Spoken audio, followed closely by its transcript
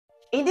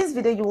In this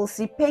video, you will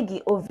see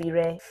Peggy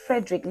Ovire,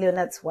 Frederick,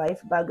 Leonard's wife,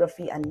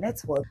 biography and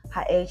net worth,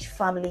 her age,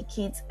 family,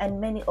 kids,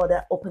 and many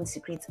other open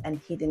secrets and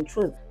hidden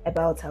truths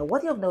about her.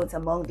 What you have noted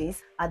among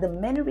these are the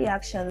many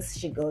reactions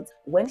she got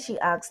when she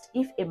asked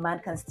if a man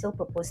can still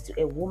propose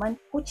to a woman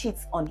who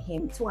cheats on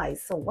him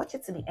twice. So watch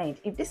it to the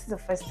end. If this is the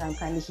first time,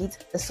 kindly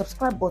hit the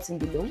subscribe button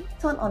below,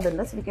 turn on the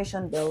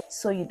notification bell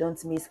so you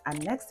don't miss our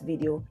next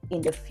video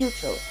in the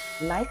future.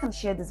 Like and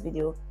share this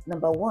video.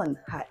 Number 1,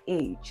 her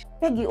age.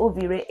 Peggy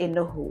Ovire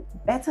Enohu,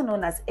 better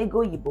known as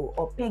Ego Yibo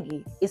or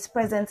Peggy, is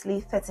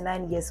presently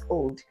 39 years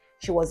old.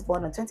 She was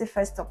born on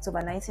 21st October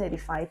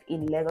 1985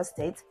 in Lagos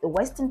State, the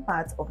western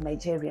part of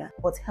Nigeria,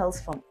 but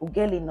hails from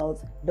Ughelli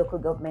North local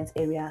government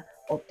area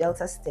of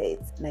Delta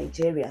State,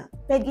 Nigeria.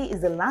 Peggy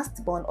is the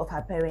last born of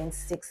her parents'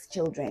 6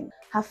 children.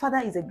 Her father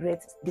is a great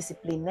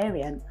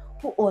disciplinarian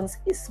who owns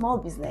a small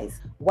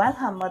business, while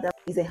her mother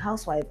is a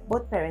housewife.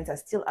 Both parents are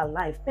still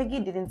alive. Peggy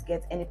didn't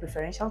get any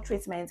preferential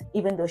treatment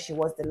even though she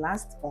was the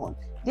last born.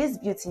 This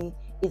beauty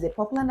is a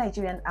popular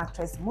Nigerian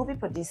actress, movie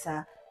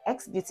producer,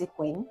 ex-beauty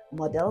queen,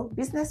 model,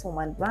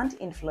 businesswoman, brand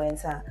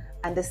influencer,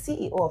 and the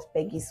CEO of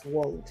Peggy's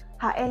World.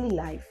 Her early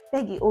life.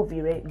 Peggy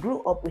Ovire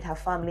grew up with her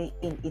family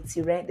in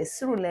Itire, the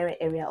Surulere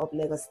area of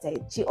Lagos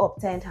State. She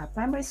obtained her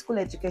primary school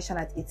education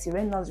at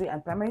Itire Nursery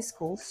and Primary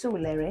School,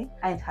 Surulere,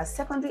 and her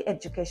secondary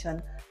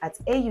education at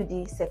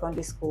AUD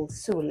Secondary School,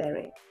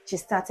 Surulere. She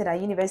started her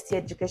university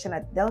education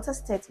at Delta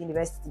State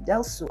University,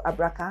 Delsu,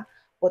 Abraka,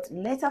 but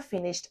later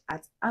finished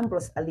at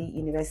Ambrose Ali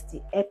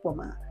University,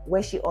 Ekpoma,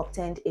 where she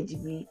obtained a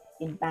degree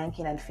in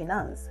banking and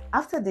finance.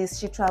 After this,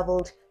 she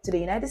traveled to the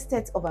United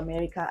States of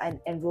America and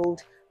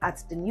enrolled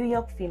at the New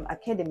York Film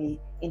Academy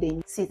in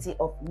the city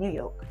of New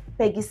York.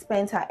 Peggy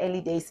spent her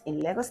early days in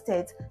Lagos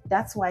State.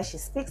 That's why she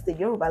speaks the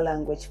Yoruba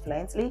language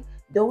fluently,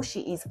 though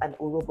she is an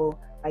Urobo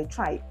by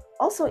tribe.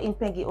 Also in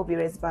Peggy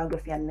Ovire's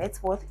biography and net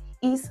worth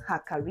is her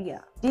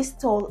career. This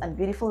tall and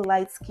beautiful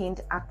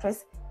light-skinned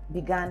actress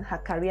began her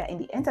career in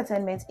the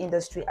entertainment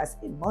industry as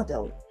a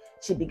model.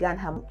 She began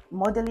her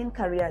modeling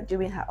career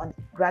during her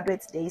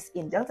undergraduate days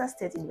in Delta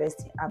State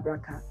University,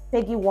 Abraka.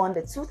 Peggy won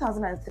the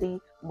 2003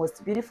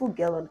 Most Beautiful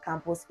Girl on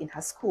Campus in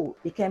her school,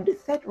 became the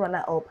 3rd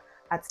runner-up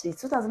at the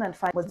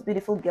 2005 Most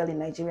Beautiful Girl in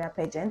Nigeria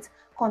pageant,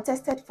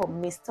 contested for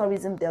Miss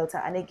Tourism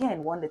Delta, and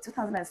again won the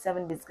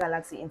 2007 Miss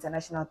Galaxy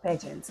International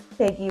pageant.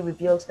 Peggy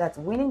revealed that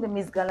winning the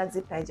Miss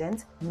Galaxy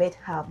pageant made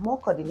her more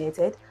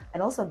coordinated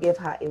and also gave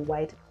her a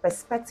wide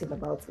perspective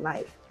about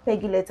life.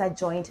 Peggy later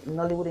joined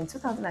Nollywood in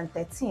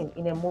 2013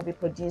 in a movie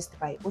produced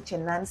by Uche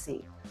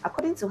Nancy.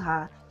 According to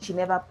her, she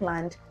never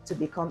planned to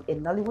become a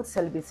Nollywood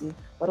celebrity,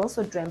 but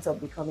also dreamt of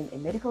becoming a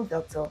medical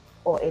doctor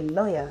or a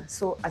lawyer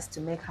so as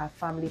to make her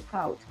family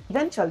proud.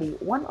 Eventually,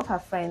 one of her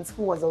friends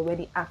who was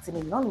already acting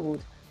in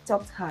Nollywood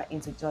talked her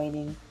into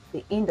joining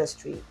the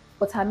industry.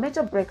 But her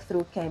major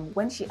breakthrough came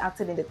when she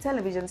acted in the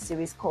television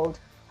series called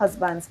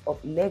Husbands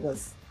of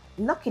Lagos.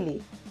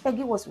 Luckily,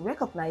 Peggy was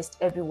recognized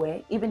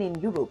everywhere, even in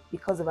Europe,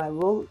 because of her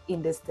role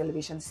in this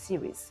television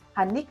series.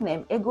 Her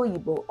nickname, Ego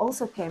Yibo,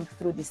 also came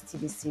through this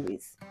TV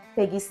series.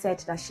 Peggy said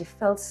that she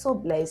felt so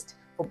blessed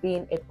for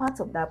being a part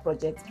of that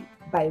project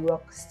by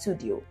Rock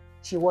Studio.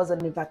 She was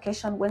on a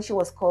vacation when she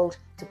was called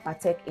to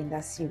partake in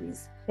that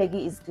series.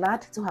 Peggy is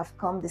glad to have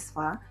come this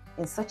far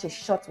in such a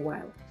short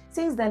while.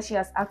 Since then, she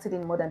has acted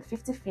in more than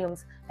 50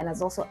 films and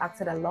has also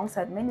acted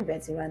alongside many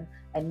veteran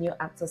and new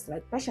actors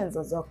like Patience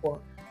Ozokwo,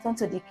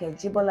 Tonto Dike,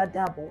 Jibola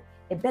Dabo,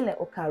 Ebele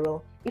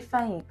Okaro,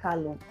 Ifeanyi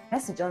Kalu,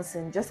 Mercy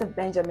Johnson, Joseph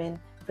Benjamin,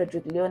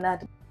 Frederick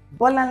Leonard,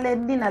 Bolanle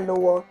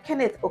Ninalowo,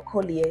 Kenneth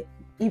Okolie,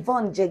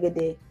 Yvonne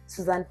Jegede,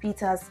 Susan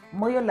Peters,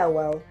 Moyo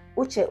Lawal,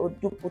 Uche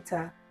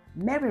Oduputa,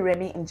 Mary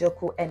Remy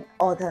Njoku, and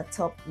other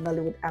top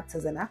Nollywood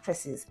actors and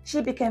actresses.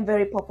 She became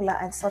very popular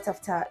and sought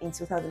after in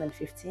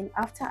 2015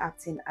 after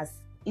acting as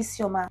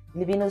Isioma,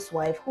 Livino's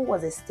wife, who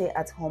was a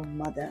stay-at-home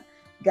mother.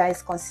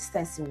 Guys,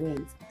 consistency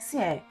wins.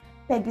 See,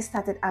 Peggy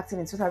started acting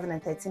in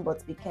 2013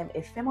 but became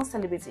a famous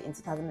celebrity in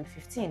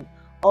 2015.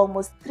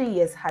 Almost 3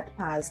 years had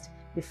passed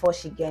before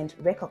she gained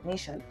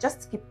recognition.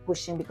 Just keep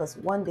pushing because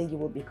one day you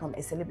will become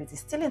a celebrity.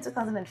 Still in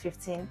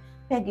 2015,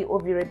 Peggy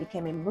Ovire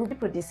became a movie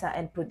producer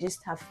and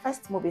produced her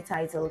first movie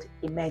titled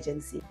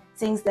Emergency.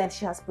 Since then,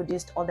 she has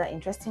produced other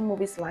interesting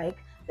movies like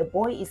The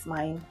Boy Is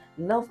Mine,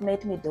 Love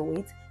Made Me Do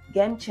It,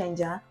 Game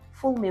Changer,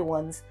 Fool Me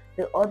Once,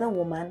 The Other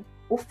Woman,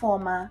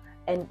 Uforma,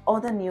 and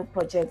other new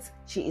projects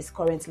she is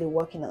currently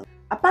working on.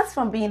 Apart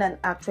from being an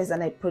actress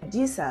and a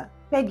producer,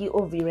 Peggy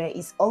Ovire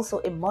is also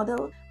a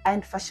model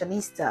and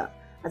fashionista.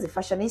 As a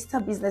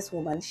fashionista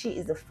businesswoman, she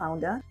is the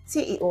founder,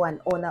 CEO, and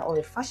owner of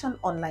a fashion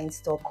online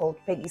store called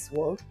Peggy's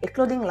World, a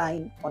clothing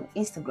line on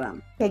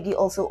Instagram. Peggy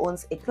also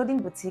owns a clothing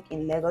boutique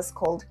in Lagos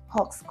called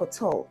Hawks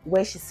Couture,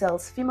 where she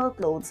sells female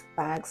clothes,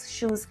 bags,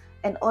 shoes,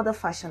 and other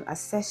fashion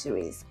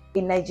accessories.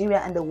 In Nigeria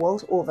and the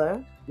world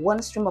over,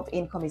 one stream of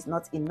income is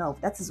not enough.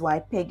 That is why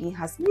Peggy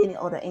has many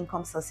other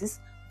income sources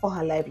for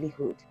her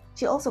livelihood.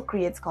 She also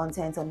creates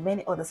content on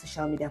many other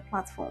social media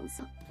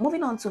platforms.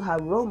 Moving on to her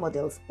role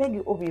models, Peggy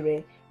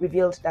Ovire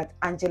revealed that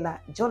Angela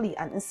Jolie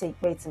and Nsei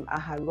Betim are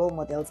her role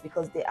models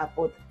because they are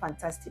both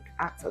fantastic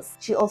actors.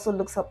 She also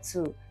looks up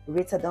to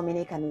Rita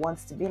Dominic and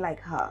wants to be like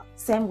her.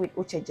 Same with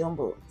Uche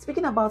Jumbo.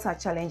 Speaking about her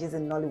challenges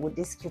in Nollywood,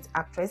 this cute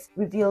actress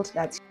revealed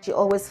that she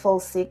always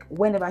falls sick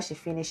whenever she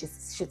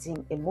finishes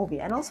shooting a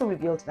movie, and also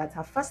revealed that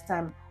her first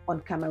time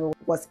on camera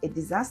was a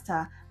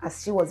disaster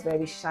as she was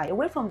very shy.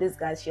 Away from this,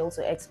 guys, she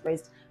also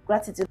expressed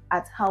gratitude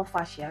at how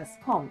far she has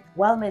come,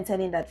 while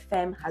maintaining that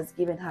fame has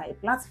given her a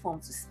platform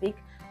to speak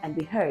and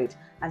be heard,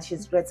 and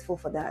she's grateful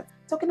for that.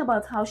 Talking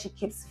about how she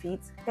keeps fit,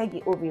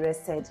 Peggy Ovire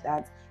said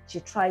that she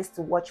tries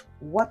to watch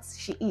what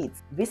she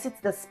eats, visits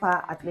the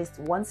spa at least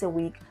once a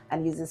week,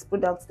 and uses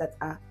products that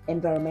are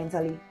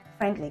environmentally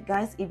friendly.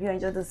 Guys, if you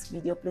enjoyed this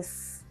video,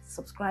 please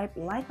subscribe,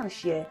 like, and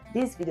share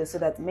this video so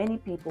that many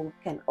people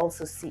can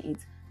also see it.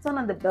 Turn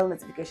on the bell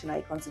notification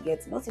icon to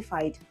get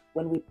notified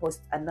when we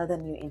post another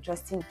new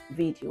interesting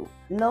video.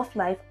 Love,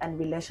 life, and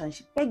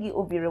relationship. Peggy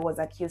Ovire was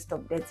accused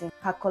of dating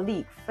her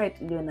colleague Fred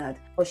Leonard,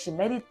 but she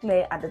made it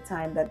clear at the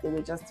time that they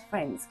were just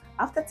friends.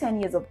 After 10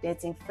 years of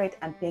dating, Fred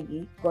and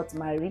Peggy got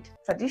married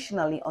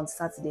traditionally on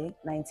Saturday,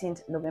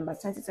 19th November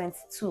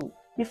 2022.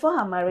 Before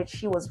her marriage,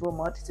 she was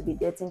rumored to be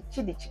dating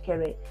Chidi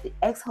Chikere, the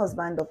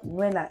ex-husband of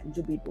Nwela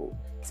Jubibo.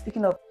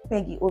 Speaking of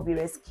Peggy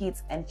Ovire's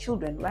kids and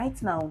children,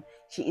 right now,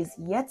 she is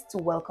yet to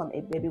welcome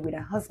a baby with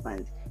her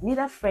husband.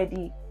 Neither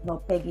Freddie nor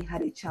Peggy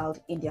had a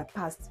child in their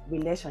past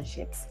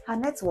relationships. Her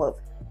net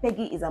worth.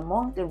 Peggy is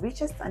among the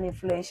richest and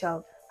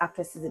influential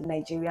actresses in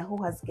Nigeria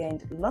who has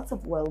gained lots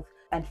of wealth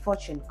and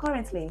fortune.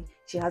 Currently,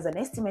 she has an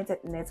estimated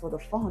net worth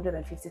of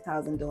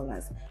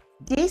 $450,000.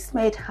 This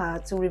made her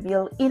to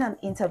reveal in an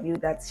interview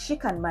that she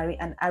can marry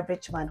an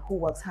average man who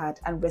works hard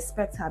and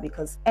respects her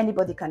because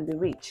anybody can be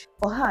rich.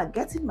 For her,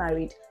 getting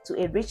married to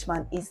a rich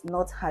man is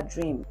not her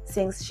dream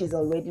since she's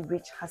already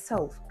rich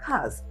herself.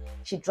 Cars.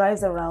 She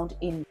drives around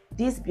in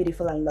these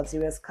beautiful and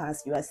luxurious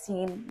cars you are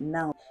seeing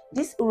now.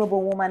 This Urobo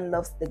woman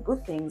loves the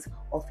good things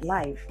of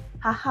life.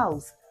 Her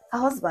house. Her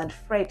husband,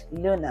 Fred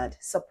Leonard,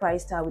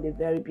 surprised her with a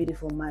very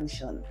beautiful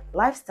mansion.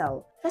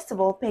 Lifestyle. First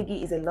of all,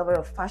 Peggy is a lover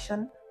of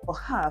fashion. For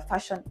her,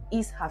 fashion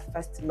is her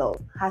first love.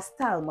 Her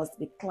style must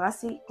be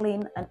classy,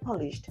 clean, and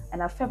polished,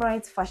 and her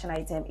favorite fashion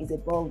item is a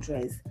ball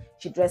dress.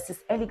 She dresses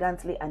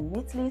elegantly and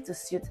neatly to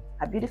suit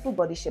her beautiful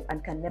body shape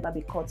and can never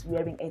be caught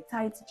wearing a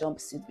tight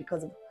jumpsuit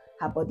because of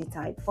her body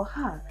type. For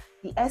her,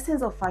 the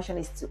essence of fashion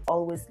is to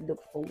always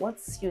look for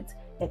what suits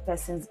a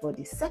person's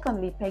body.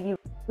 Secondly, Peggy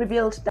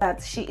revealed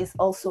that she is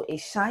also a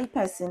shy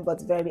person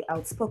but very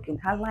outspoken.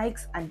 Her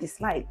likes and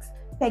dislikes.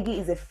 Peggy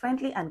is a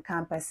friendly and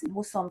calm person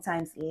who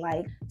sometimes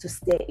likes to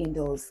stay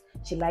indoors.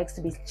 She likes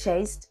to be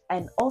chased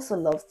and also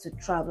loves to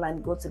travel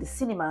and go to the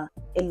cinema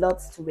a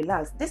lot to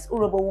relax. This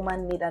Urobo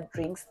woman neither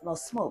drinks nor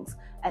smokes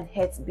and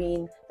hates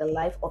being the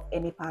life of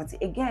any party.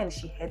 Again,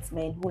 she hates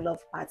men who love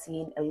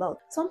partying a lot.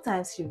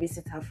 Sometimes she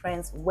visits her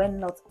friends when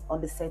not on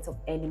the set of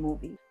any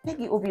movie.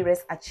 Peggy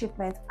Ovire's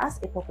achievement as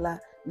a popular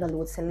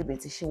Nollywood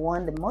celebrity. She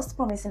won the Most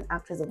Promising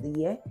Actress of the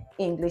Year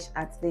English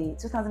at the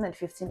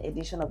 2015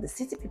 edition of the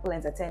City People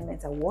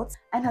Entertainment Awards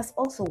and has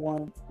also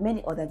won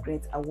many other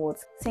great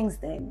awards since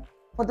then.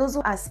 For those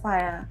who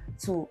aspire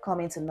to come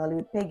into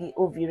Nollywood, Peggy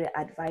Ovire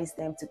advised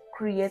them to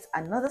create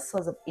another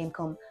source of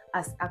income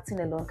as acting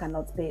alone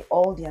cannot pay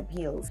all their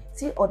bills.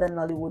 See other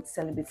Nollywood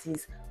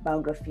celebrities'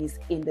 biographies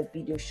in the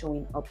video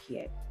showing up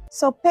here.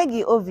 So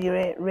Peggy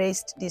Ovire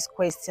raised this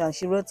question.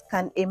 She wrote,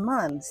 can a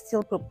man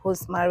still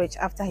propose marriage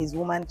after his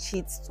woman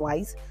cheats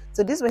twice?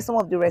 So these were some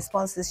of the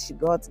responses she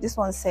got. This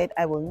one said,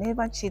 I will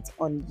never cheat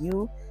on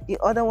you. The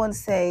other one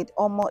said,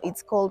 Omo,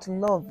 it's called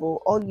love.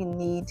 All you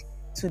need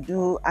to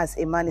do as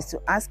a man is to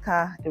ask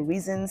her the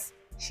reasons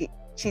she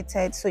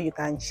cheated so you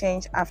can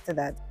change after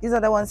that. This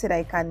other one said,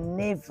 I can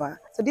never.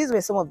 So these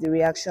were some of the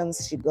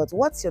reactions she got.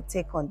 What's your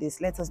take on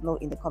this? Let us know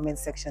in the comment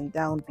section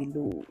down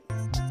below.